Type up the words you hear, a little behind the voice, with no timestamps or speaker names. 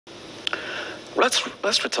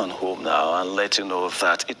Let's return home now and let you know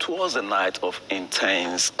that it was a night of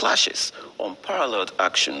intense clashes, unparalleled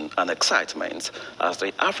action and excitement as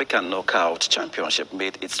the African Knockout Championship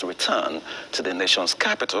made its return to the nation's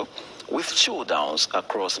capital with showdowns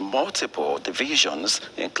across multiple divisions,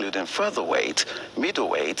 including featherweight,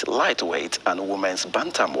 middleweight, lightweight, and women's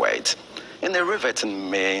bantamweight. In a riveting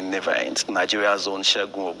main event, Nigeria's own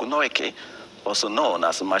Segun Ogunoike, also known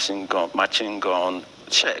as Machine Gun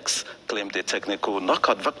Czechs, claimed a technical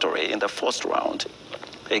knockout victory in the first round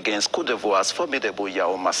against Cote d'Ivoire's formidable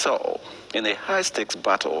Yao Marcel in a high-stakes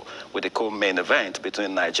battle with the co-main event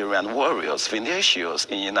between Nigerian warriors Vinicius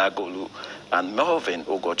Inyinagolu and Melvin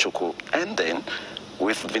Ogochukwu, ending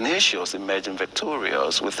with Vinicius emerging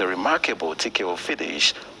victorious with a remarkable TKO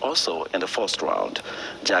finish also in the first round.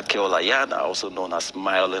 Jackie Olayana, also known as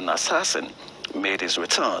Smiling Assassin, made his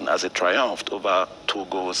return as he triumphed over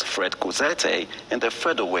Togo's Fred Kuzete in the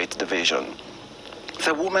featherweight division.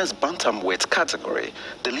 The women's bantamweight category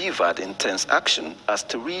delivered intense action as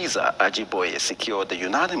Teresa Ajiboye secured the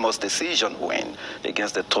unanimous decision win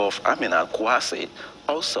against the tough Amina Kouassi,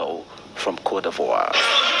 also from Cote d'Ivoire.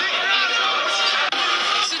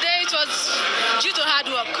 Today it was due to hard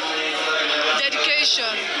work, dedication.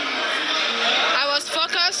 I was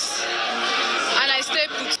focused and I stayed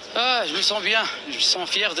put. Je me sens bien, je me sens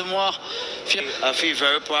fier de moi. I feel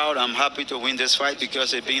very proud. I'm happy to win this fight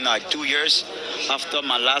because it's been like 2 years after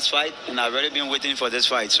my last fight and I've already been waiting for this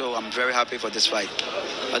fight, so I'm very happy for this fight.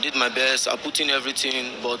 I did my best, I put in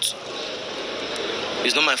everything, but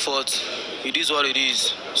it's not my fault. It is what it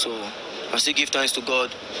is, so I still give thanks to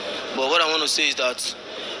God. But what I want to say is that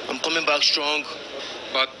I'm coming back strong.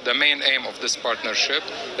 But the main aim of this partnership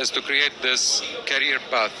is to create this career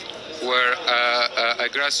path where a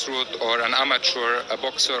grassroots or an amateur, a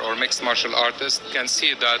boxer or mixed martial artist can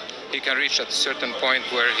see that he can reach at a certain point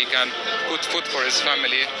where he can put food for his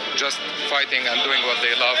family, just fighting and doing what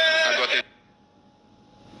they love and what they...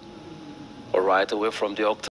 All right, away from the octagon.